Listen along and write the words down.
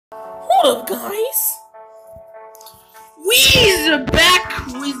Hold up, guys. We're back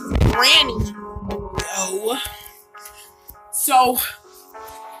with Granny. Oh. So,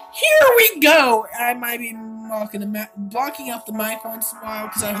 here we go. I might be blocking out the mic once in a while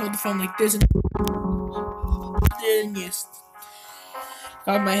because I hold the phone like this and yes.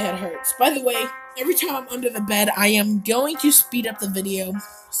 God, my head hurts. By the way, every time I'm under the bed, I am going to speed up the video.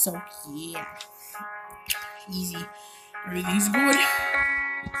 So, yeah. Easy. Everything's good.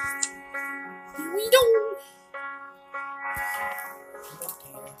 Here we go.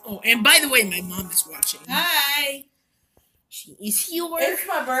 Oh, and by the way, my mom is watching. Hi. She is here. It's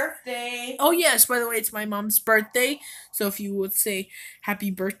my birthday. Oh, yes. By the way, it's my mom's birthday. So if you would say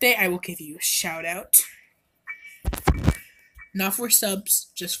happy birthday, I will give you a shout out. Not for subs,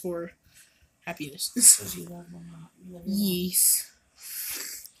 just for happiness. Yes.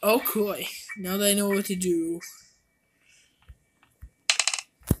 Okay. Now that I know what to do.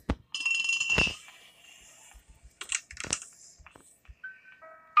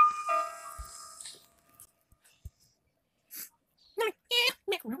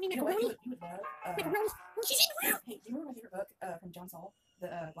 You know what you would love? Hey, do you remember my favorite book from John Saul,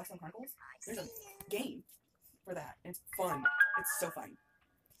 the Blackstone Chronicles? There's a game for that, and it's fun. It's so fun.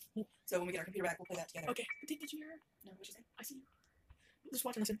 So when we get our computer back, we'll play that together. Okay. Did you hear her? No, what'd she say? I see you. Just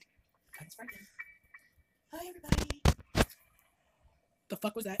watch and listen. It's Friday. Hi, everybody. The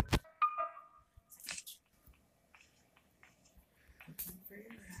fuck was that?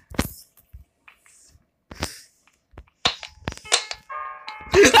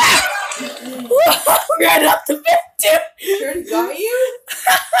 Right up the bed, dude. Sure got you?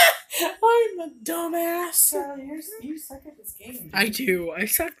 I'm a dumbass. You suck at this game. Dude. I do. I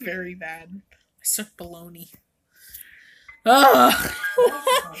suck very bad. I suck baloney. Ugh.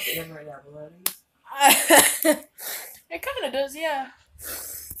 It kind of does, yeah.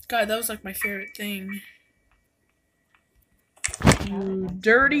 God, that was like my favorite thing. You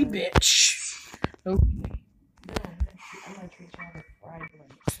dirty bitch. Okay.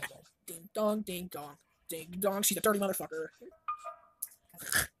 Ding dong, ding dong, ding dong. She's a dirty motherfucker.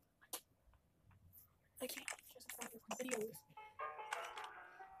 I can't. She doesn't follow my videos.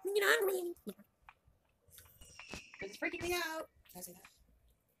 You know what I mean? It's freaking me out. Can I say that?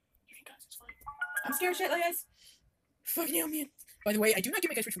 You can cuss, it's fine. I'm scared shitless. Fucking hell, man. By the way, I do not get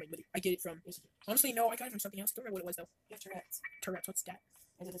my guys from my I get it from. Honestly, no, I got it from something else. I don't remember what it was though. You have Tourette's. Tourette's, what's that?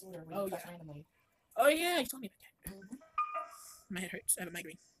 It's a disorder where you cuss randomly. Oh yeah, you told me about that. My head hurts. I have a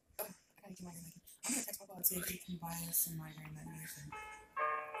migraine. Oh, I gotta get migraine. I'm gonna text Papa and see if he can buy us some migraine medication.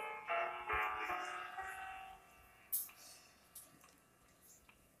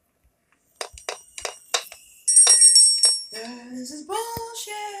 This is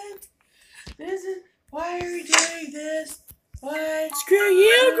bullshit. This is why are we doing this? Why? Screw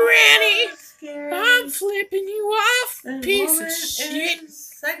you, Granny. Scary. I'm flipping you off. This Piece woman of shit. is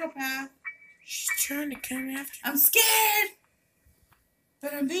psychopath. She's trying to come after. I'm scared,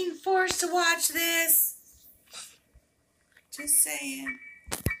 but I'm being forced to watch this. Just saying.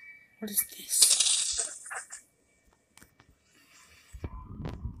 What is this?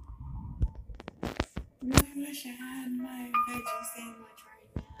 I wish I had my veggie sandwich right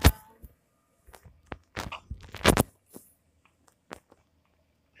now.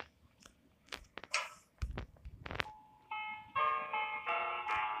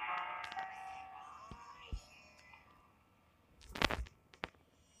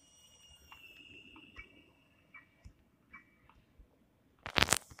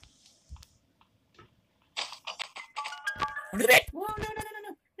 Under the bed. Whoa, no.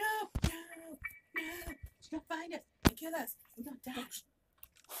 She's gonna find us and kill us. We're gonna die.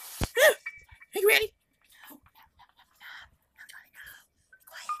 Hey, Granny. No.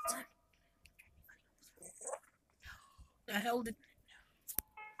 Quiet. The hell did?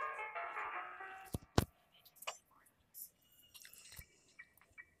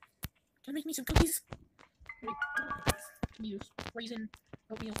 Can I make me some cookies? Can you use raisin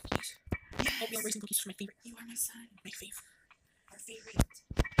oatmeal cookies? Yes. Oatmeal raisin cookies are my favorite. You are my son. My favorite. Our favorite.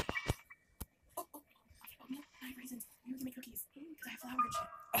 Oh, oatmeal, I have raisins. You can make cookies. Because I have flour and shit.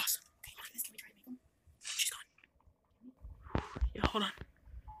 Awesome. Okay, after this, can we try to make them? She's gone. Yeah, hold on.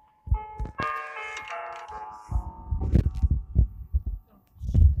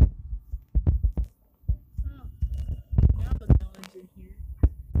 Now the melon's in here.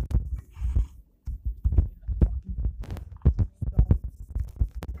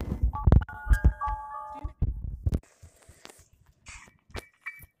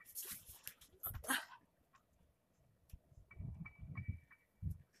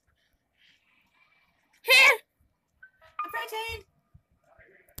 I'm frightened.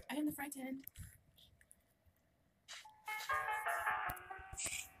 I am the frightened.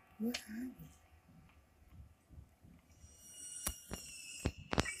 What happened?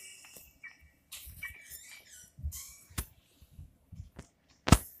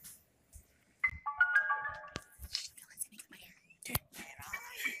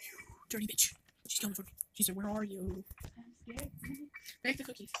 Dirty bitch. She's coming for me. She said, where are you? I'm scared. Make the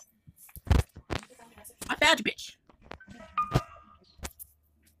cookies. I found you, bitch.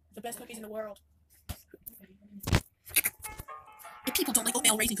 The best cookies in the world. If people don't like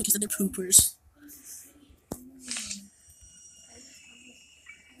oatmeal raisin cookies, then they're poopers.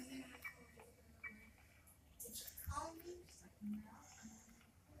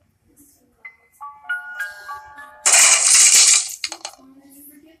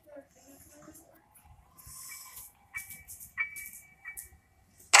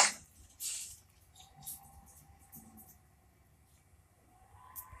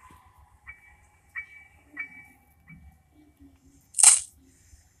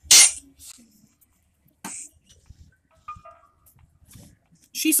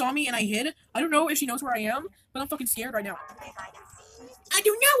 She saw me and I hid. I don't know if she knows where I am, but I'm fucking scared right now. I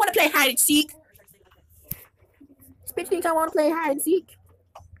do not want to play hide and seek. This bitch thinks I want to play hide and seek.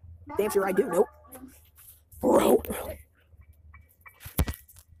 Damn sure I do. Nope. Bro.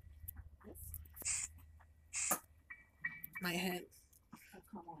 My head. Oh,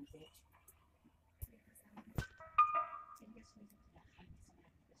 come on, bitch.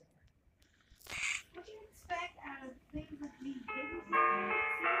 What do you expect out of things like these businesses?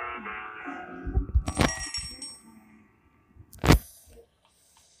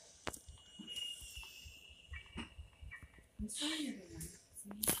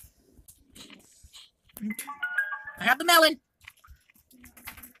 I have the melon.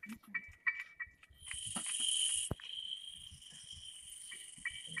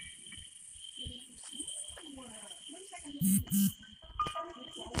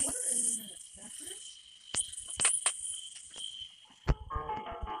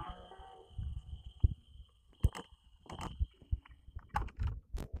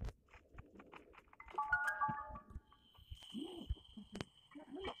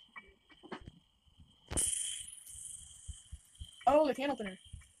 Oh, the can opener.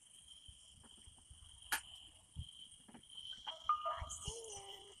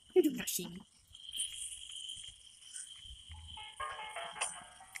 You do not see me.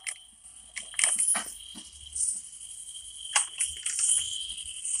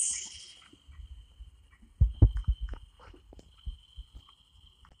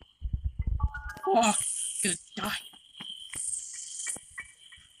 Oh, gonna die.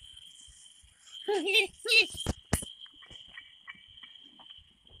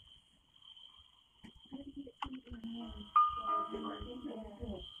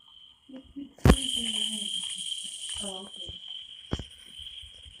 Oh, okay.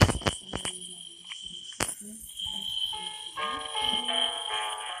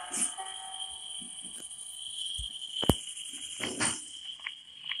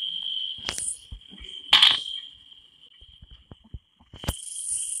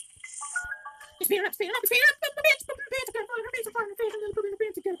 Speed it up, speed it up, speed it up. The pants, pooping the pants, I gotta find her pants, I'm finding her pants, I'm gonna poop in the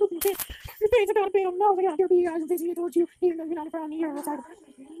pants, I gotta poop in the pants. The pants, I gotta pee them. No, I gotta be you guys, I'm facing it towards you, even though you're not in front of me, you're outside.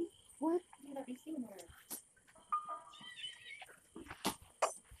 What? You let me see her.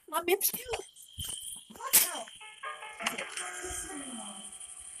 My bitch still. What now?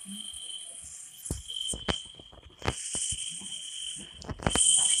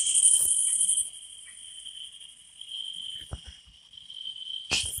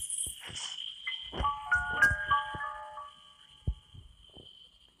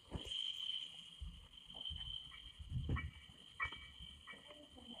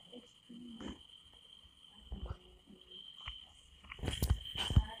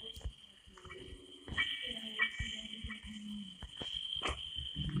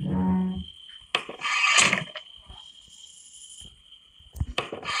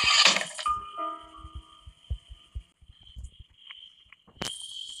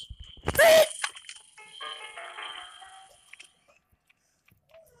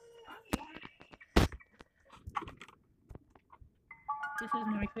 This is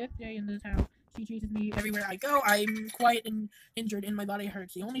my 5th day in this house. She chases me everywhere I go. I'm quite injured and my body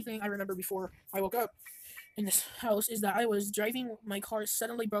hurts. The only thing I remember before I woke up in this house is that I was driving, my car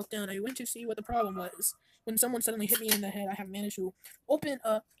suddenly broke down. I went to see what the problem was. When someone suddenly hit me in the head, I have managed to open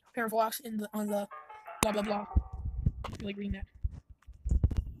a pair of locks on the blah blah blah. I feel like reading that.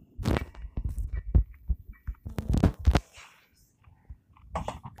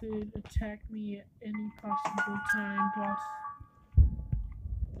 Could attack me at any possible time, boss.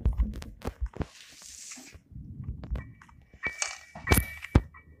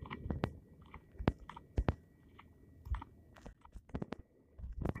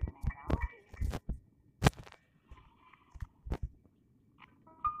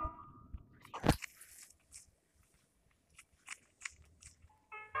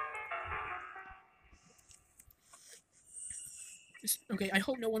 Okay, I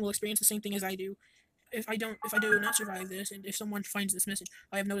hope no one will experience the same thing as I do. If I do not survive this, and if someone finds this message,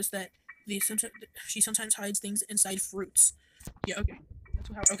 I have noticed that she sometimes hides things inside fruits. Yeah, okay.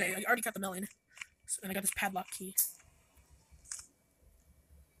 Okay, I already got the melon, and I got this padlock key.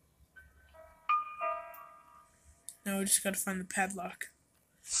 Now I just gotta find the padlock.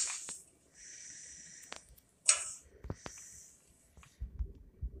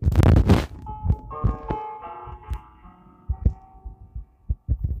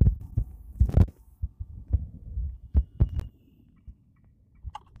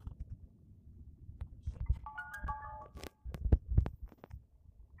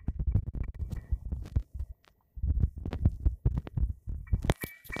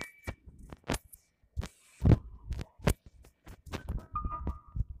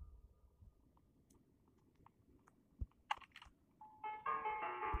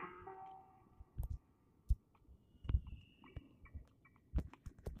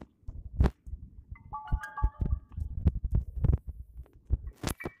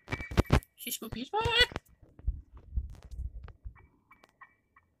 She's spooky as fuck.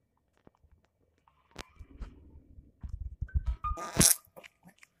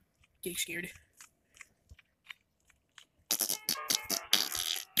 Getting scared.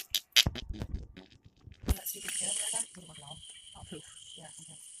 That stupid kid I got would work it all. Oh, Who? yeah,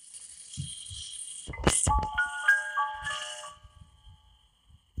 okay.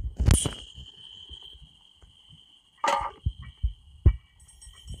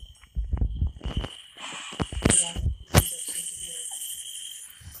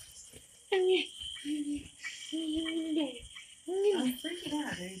 I'm freaking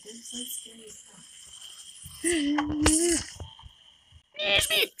out, dude. This is so scary as fuck. Yes,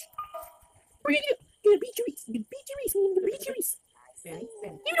 me. We're gonna beat your race. I'm gonna beat your race. I'm gonna beat your race. Fanny?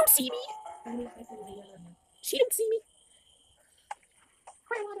 You don't see me. She don't see me.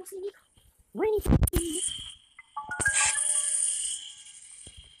 Grandma don't see me. Granny don't see me.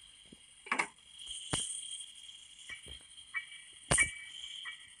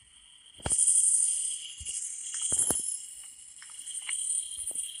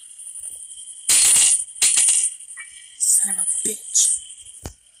 Son of a bitch.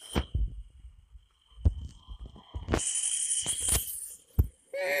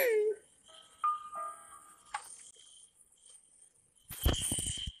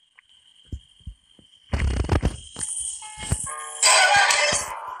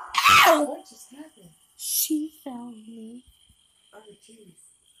 Ow! What just happened? She found me. Oh, jeez.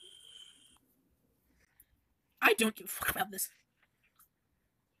 I don't give a fuck about this.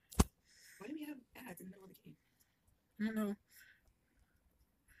 Why do we have ads in the middle of the game? I don't know.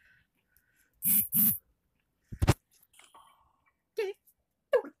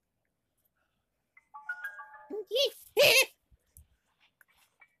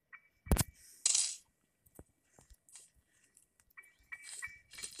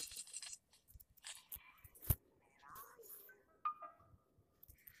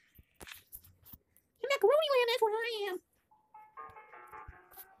 Macaroni Land, that's where I am.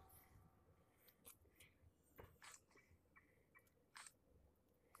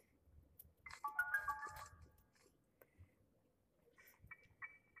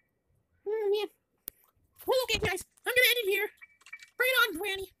 Yeah. Well, okay, guys, I'm gonna end it here. Bring it on,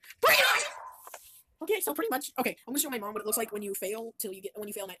 Granny. Bring it on. Okay, so pretty much, okay, I'm gonna show my mom what it looks like when you fail when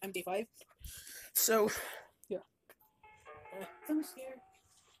you fail on day 5. So, yeah. I'm scared.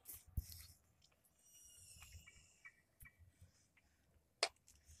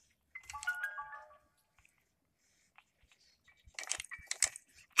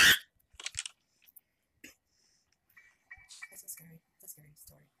 That's a scary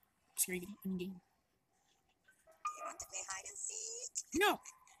story. Scary in game. Do you want to play hide and seek? No.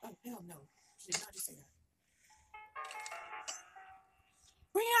 Oh, hell no. She did not just say that.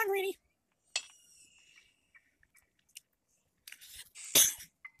 Bring it on, Granny.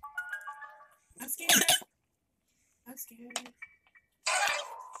 I'm scared. I'm scared.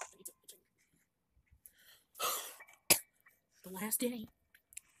 The last day.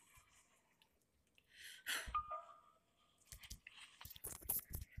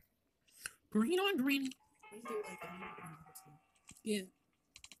 Bring it on, Granny. We do like the Yeah.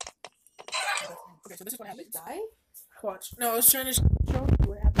 Okay, so this is what happens. Die? Watch. No, I was trying to show you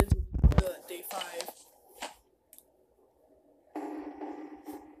what happens in day 5.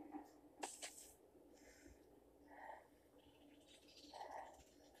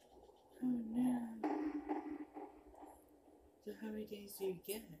 Oh no. So how many days do you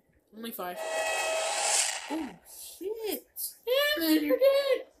get? Only 5. Oh shit! And then you're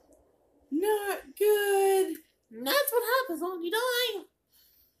dead. Not good! And that's what is on. You die.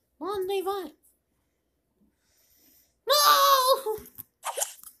 On day 5. No!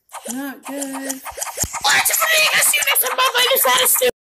 Not good. Watch for me! I see this in my latest attitude!